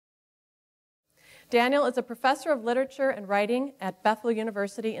Daniel is a professor of literature and writing at Bethel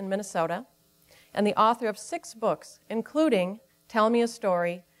University in Minnesota and the author of 6 books, including Tell Me a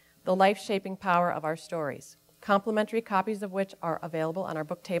Story, The Life-Shaping Power of Our Stories, complimentary copies of which are available on our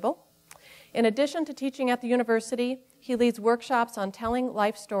book table. In addition to teaching at the university, he leads workshops on telling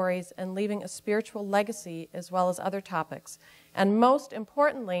life stories and leaving a spiritual legacy, as well as other topics. And most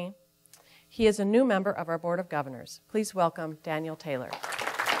importantly, he is a new member of our Board of Governors. Please welcome Daniel Taylor.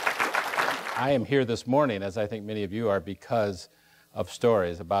 I am here this morning, as I think many of you are, because of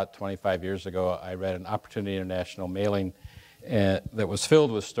stories. About 25 years ago, I read an Opportunity International mailing that was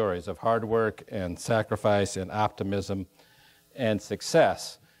filled with stories of hard work and sacrifice and optimism and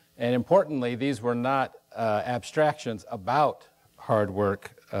success. And importantly, these were not abstractions about hard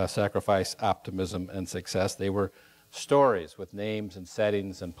work, sacrifice, optimism, and success. They were stories with names and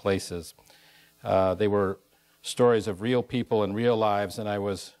settings and places. They were stories of real people and real lives, and I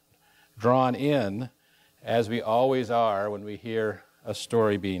was drawn in, as we always are when we hear a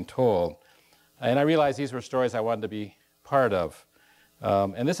story being told. And I realized these were stories I wanted to be part of.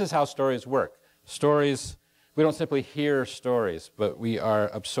 And this is how stories work. Stories, we don't simply hear stories, but we are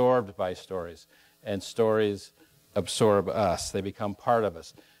absorbed by stories, and stories absorb us. They become part of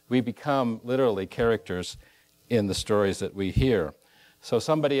us. We become literally characters in the stories that we hear. So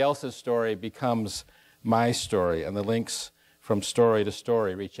somebody else's story becomes my story, and the links from story to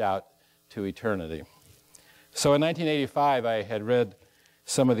story reach out to eternity. So in 1985, I had read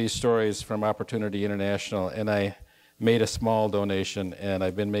some of these stories from Opportunity International, and I made a small donation, and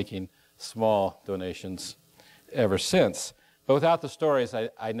I've been making small donations ever since. But without the stories,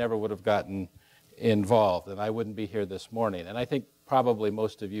 I never would have gotten involved, and I wouldn't be here this morning. And I think probably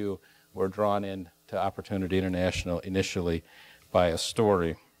most of you were drawn in to Opportunity International initially by a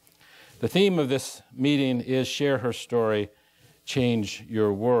story. The theme of this meeting is Share Her Story, Change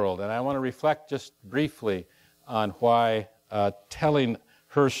Your World. And I want to reflect just briefly on why telling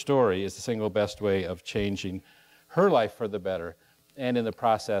her story is the single best way of changing her life for the better, and in the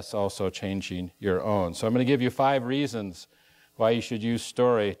process also changing your own. So I'm going to give you 5 reasons why you should use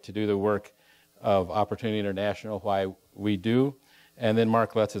story to do the work of Opportunity International, why we do, and then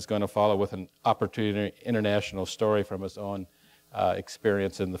Mark Letts is going to follow with an Opportunity International story from his own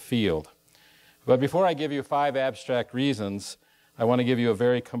experience in the field. But before I give you 5 abstract reasons, I want to give you a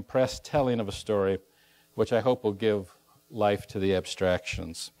very compressed telling of a story, which I hope will give life to the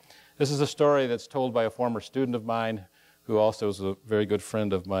abstractions. This is a story that's told by a former student of mine who also is a very good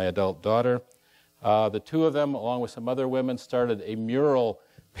friend of my adult daughter. The two of them, along with some other women, started a mural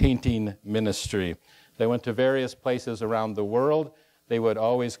painting ministry. They went to various places around the world. They would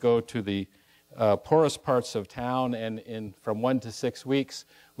always go to the poorest parts of town, and from 1 to 6 weeks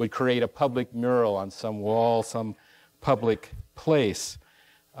would create a public mural on some wall, some public place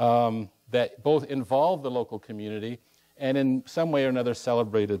that both involved the local community and in some way or another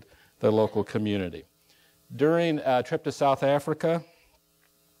celebrated the local community. During a trip to South Africa,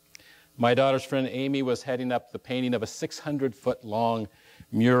 my daughter's friend Amy was heading up the painting of a 600-foot-long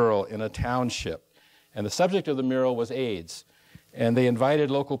mural in a township. And the subject of the mural was AIDS. And they invited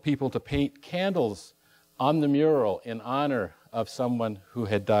local people to paint candles on the mural in honor of someone who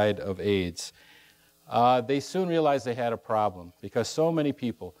had died of AIDS. They soon realized they had a problem because so many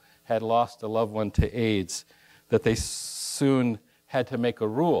people had lost a loved one to AIDS that they soon had to make a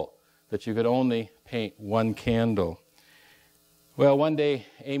rule that you could only paint 1 candle. Well, one day,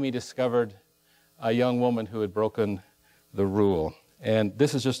 Amy discovered a young woman who had broken the rule. And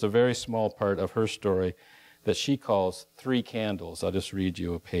this is just a very small part of her story that she calls 3 candles. I'll just read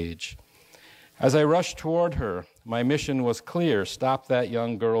you a page. As I rushed toward her, my mission was clear: stop that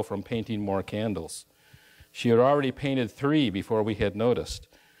young girl from painting more candles. She had already painted 3 before we had noticed.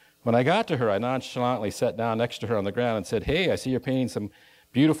 When I got to her, I nonchalantly sat down next to her on the ground and said, "Hey, I see you're painting some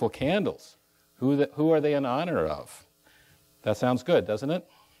beautiful candles. Who are they in honor of?" That sounds good, doesn't it?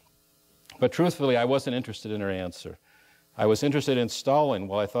 But truthfully, I wasn't interested in her answer. I was interested in stalling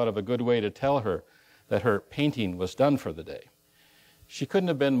while I thought of a good way to tell her that her painting was done for the day. She couldn't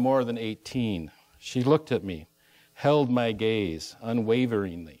have been more than 18. She looked at me, held my gaze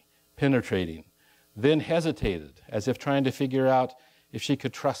unwaveringly, penetrating, then hesitated, as if trying to figure out if she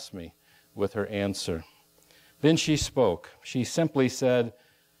could trust me with her answer. Then she spoke. She simply said,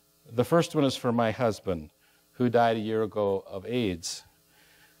 "The first one is for my husband, who died a year ago of AIDS.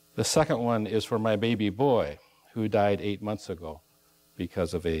 The second one is for my baby boy, who died 8 months ago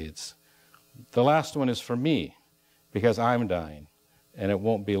because of AIDS. The last one is for me, because I'm dying, and it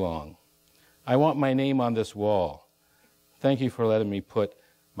won't be long. I want my name on this wall. Thank you for letting me put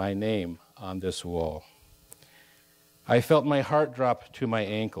my name on this wall." I felt my heart drop to my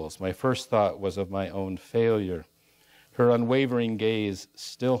ankles. My first thought was of my own failure. Her unwavering gaze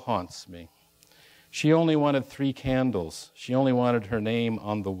still haunts me. She only wanted 3 candles. She only wanted her name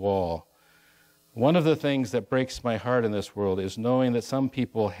on the wall. One of the things that breaks my heart in this world is knowing that some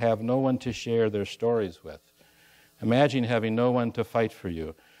people have no one to share their stories with. Imagine having no one to fight for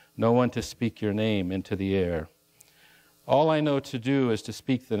you, no one to speak your name into the air. All I know to do is to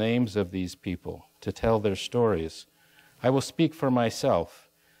speak the names of these people, to tell their stories. I will speak for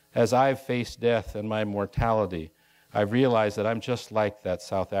myself. As I've faced death and my mortality, I've realized that I'm just like that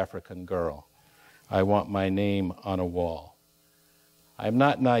South African girl. I want my name on a wall. I'm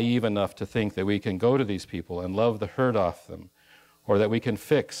not naive enough to think that we can go to these people and love the hurt off them, or that we can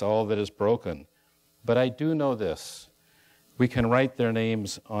fix all that is broken. But I do know this. We can write their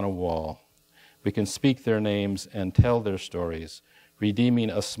names on a wall. We can speak their names and tell their stories, redeeming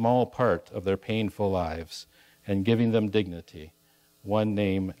a small part of their painful lives and giving them dignity, one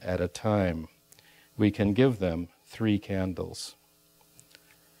name at a time. We can give them 3 candles.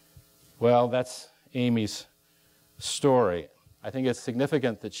 Well, that's Amy's story. I think it's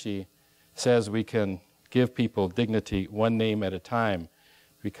significant that she says we can give people dignity one name at a time,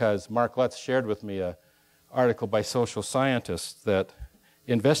 because Mark Lutz shared with me an article by social scientists that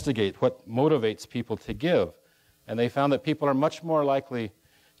investigate what motivates people to give. And they found that people are much more likely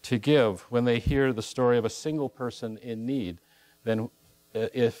to give when they hear the story of a single person in need than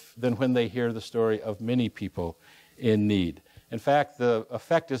when they hear the story of many people in need. In fact, the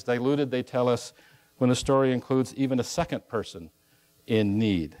effect is diluted, they tell us, when the story includes even a second person in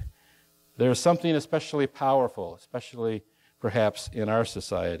need. There's something especially powerful, especially perhaps in our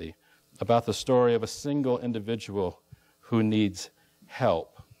society, about the story of a single individual who needs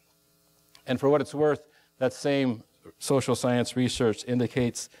help. And for what it's worth, that same social science research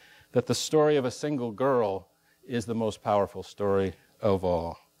indicates that the story of a single girl is the most powerful story of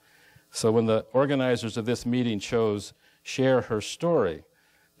all. So when the organizers of this meeting chose Share Her Story,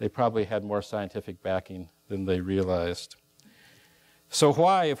 they probably had more scientific backing than they realized. So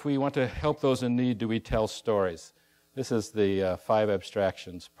why, if we want to help those in need, do we tell stories? This is the 5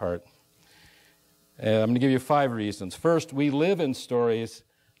 abstractions part. And I'm going to give you 5 reasons. First, we live in stories,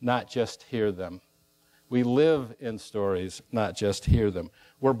 not just hear them. We live in stories, not just hear them.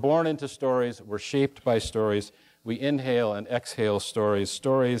 We're born into stories. We're shaped by stories. We inhale and exhale stories.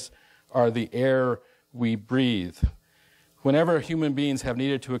 Stories are the air we breathe. Whenever human beings have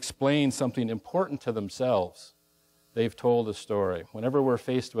needed to explain something important to themselves, they've told a story. Whenever we're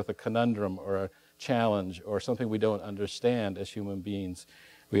faced with a conundrum or a challenge or something we don't understand as human beings,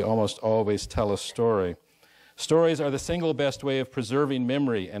 we almost always tell a story. Stories are the single best way of preserving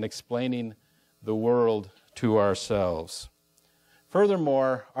memory and explaining the world to ourselves.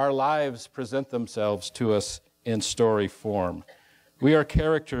 Furthermore, our lives present themselves to us in story form. We are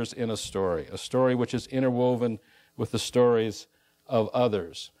characters in a story which is interwoven with the stories of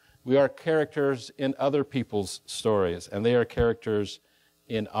others. We are characters in other people's stories, and they are characters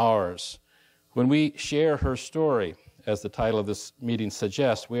in ours. When we share her story, as the title of this meeting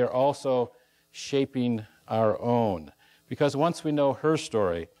suggests, we are also shaping our own. Because once we know her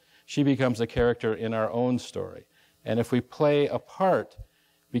story, she becomes a character in our own story. And if we play a part,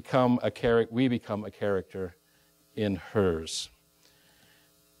 we become a character in hers.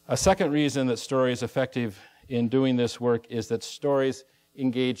 A second reason that story is effective in doing this work is that stories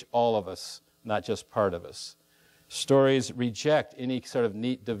engage all of us, not just part of us. Stories reject any sort of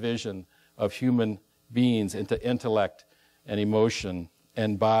neat division of human beings into intellect and emotion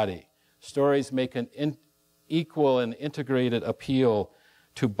and body. Stories make an equal and integrated appeal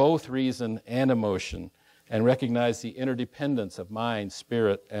to both reason and emotion and recognize the interdependence of mind,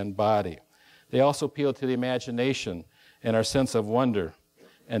 spirit, and body. They also appeal to the imagination and our sense of wonder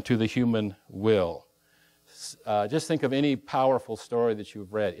and to the human will. Just think of any powerful story that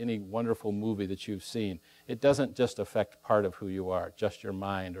you've read, any wonderful movie that you've seen. It doesn't just affect part of who you are, just your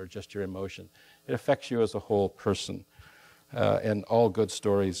mind or just your emotion. It affects you as a whole person, and all good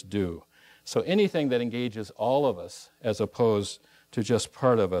stories do. So anything that engages all of us as opposed to just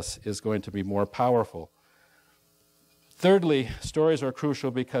part of us is going to be more powerful. Thirdly, stories are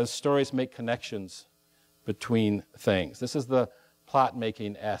crucial because stories make connections between things. This is the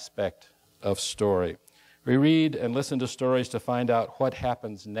plot-making aspect of story. We read and listen to stories to find out what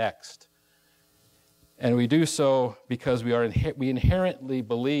happens next. And we do so because we inherently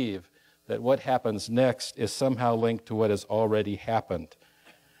believe that what happens next is somehow linked to what has already happened.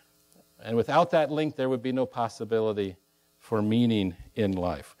 And without that link, there would be no possibility for meaning in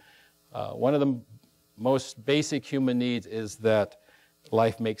life. One of the most basic human needs is that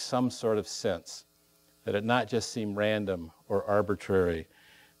life makes some sort of sense. that it not just seem random or arbitrary.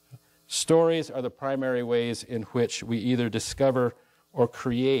 Stories are the primary ways in which we either discover or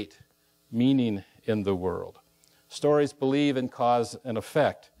create meaning in the world. Stories believe in cause and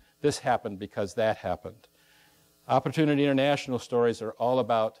effect. This happened because that happened. Opportunity International stories are all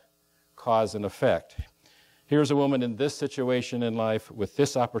about cause and effect. Here's a woman in this situation in life with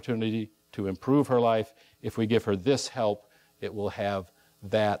this opportunity to improve her life. If we give her this help, it will have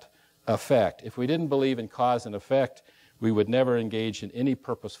that effect. If we didn't believe in cause and effect, we would never engage in any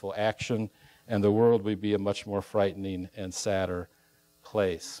purposeful action, and the world would be a much more frightening and sadder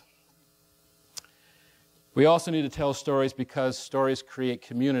place. We also need to tell stories because stories create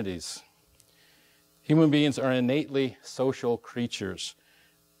communities. Human beings are innately social creatures.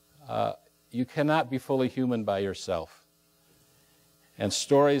 You cannot be fully human by yourself. And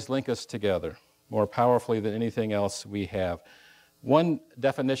stories link us together more powerfully than anything else we have. One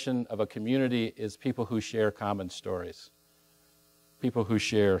definition of a community is people who share common stories. People who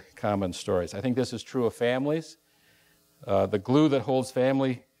share common stories. I think this is true of families. The glue that holds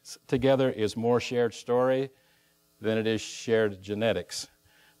families together is more shared story than it is shared genetics.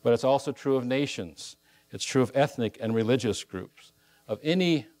 But it's also true of nations. It's true of ethnic and religious groups, of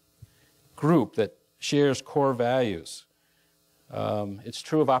any group that shares core values. It's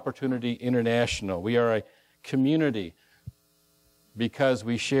true of Opportunity International. We are a community because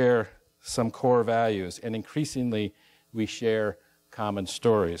we share some core values, and increasingly we share common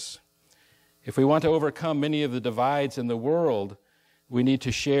stories. If we want to overcome many of the divides in the world, we need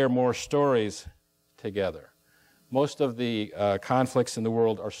to share more stories together. Most of the conflicts in the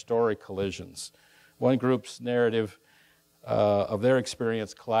world are story collisions. One group's narrative of their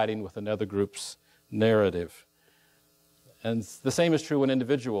experience colliding with another group's narrative. And the same is true when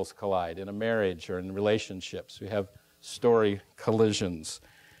individuals collide in a marriage or in relationships. We have story collisions.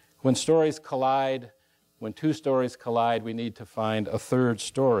 When stories collide, when two stories collide, we need to find a third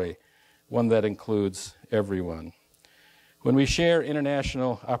story, one that includes everyone. When we share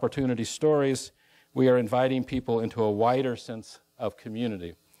international opportunity stories, we are inviting people into a wider sense of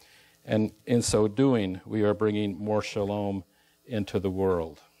community. And in so doing, we are bringing more shalom into the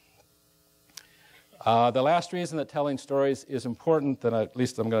world. The last reason that telling stories is important, that at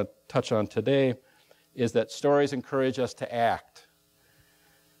least I'm going to touch on today, is that stories encourage us to act.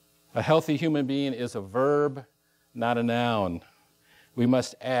 A healthy human being is a verb, not a noun. We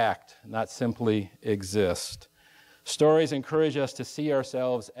must act, not simply exist. Stories encourage us to see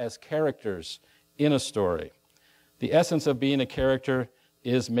ourselves as characters in a story. The essence of being a character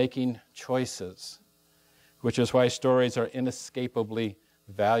is making choices, which is why stories are inescapably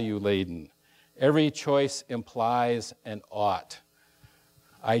value-laden. Every choice implies an ought.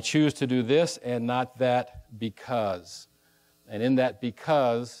 I choose to do this and not that because. And in that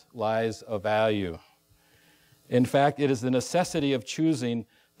because lies a value. In fact, it is the necessity of choosing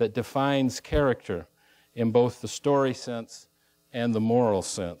that defines character in both the story sense and the moral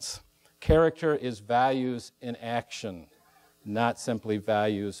sense. Character is values in action, not simply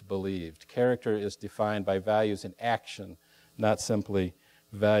values believed. Character is defined by values in action, not simply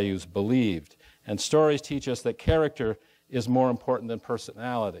values believed. And stories teach us that character is more important than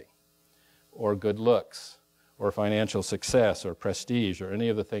personality or good looks or financial success or prestige or any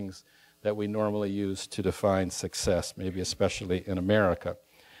of the things that we normally use to define success, maybe especially in America.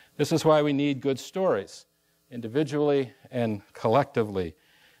 This is why we need good stories, individually and collectively.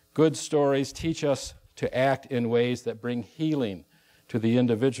 Good stories teach us to act in ways that bring healing to the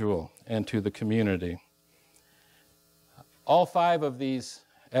individual and to the community. All 5 of these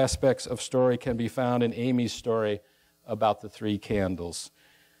aspects of story can be found in Amy's story about the 3 candles.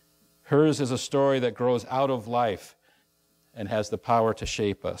 Hers is a story that grows out of life and has the power to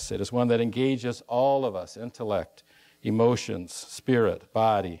shape us. It is one that engages all of us, intellect, emotions, spirit,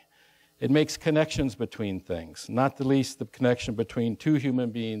 body. It makes connections between things, not the least the connection between 2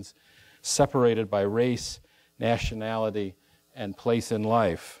 human beings separated by race, nationality, and place in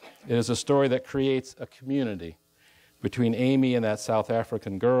life. It is a story that creates a community between Amy and that South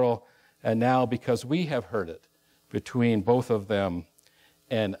African girl, and now, because we have heard it, between both of them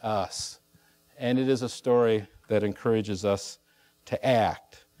and us. And it is a story that encourages us to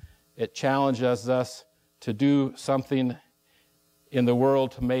act. It challenges us to do something in the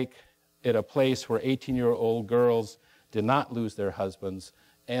world to make it a place where 18-year-old girls did not lose their husbands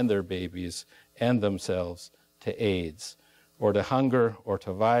and their babies and themselves to AIDS, or to hunger, or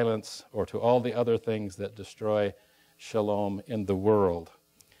to violence, or to all the other things that destroy shalom in the world.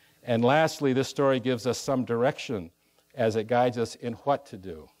 And lastly, this story gives us some direction as it guides us in what to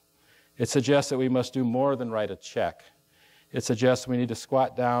do. It suggests that we must do more than write a check. It suggests we need to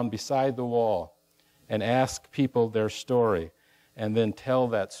squat down beside the wall and ask people their story, and then tell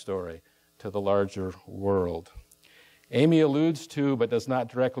that story to the larger world. Amy alludes to, but does not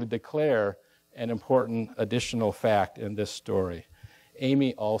directly declare, an important additional fact in this story.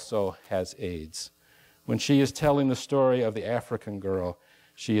 Amy also has AIDS. When she is telling the story of the African girl,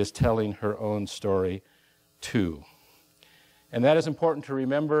 she is telling her own story too. And that is important to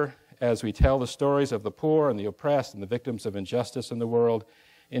remember as we tell the stories of the poor and the oppressed and the victims of injustice in the world.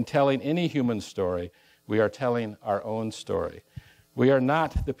 In telling any human story, we are telling our own story. We are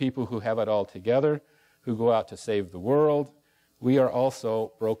not the people who have it all together, who go out to save the world. We are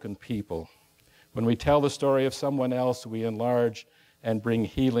also broken people. When we tell the story of someone else, we enlarge and bring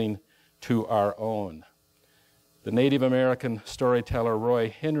healing to our own. The Native American storyteller Roy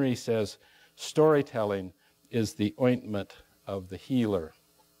Henry says, storytelling is the ointment of the healer.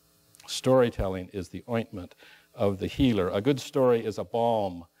 Storytelling is the ointment of the healer. A good story is a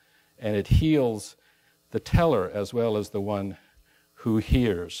balm, and it heals the teller as well as the one who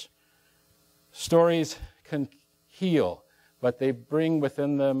hears. Stories can heal, but they bring with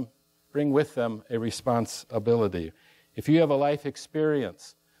them a responsibility. If you have a life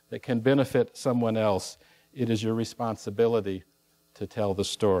experience that can benefit someone else, it is your responsibility to tell the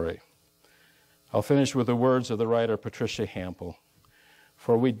story. I'll finish with the words of the writer Patricia Hampel.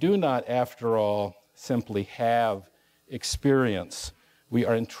 For we do not, after all, simply have experience. We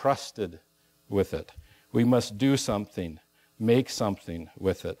are entrusted with it. We must do something, make something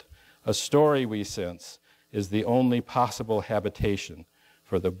with it. A story, we sense, is the only possible habitation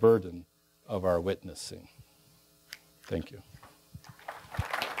for the burden of our witnessing. Thank you.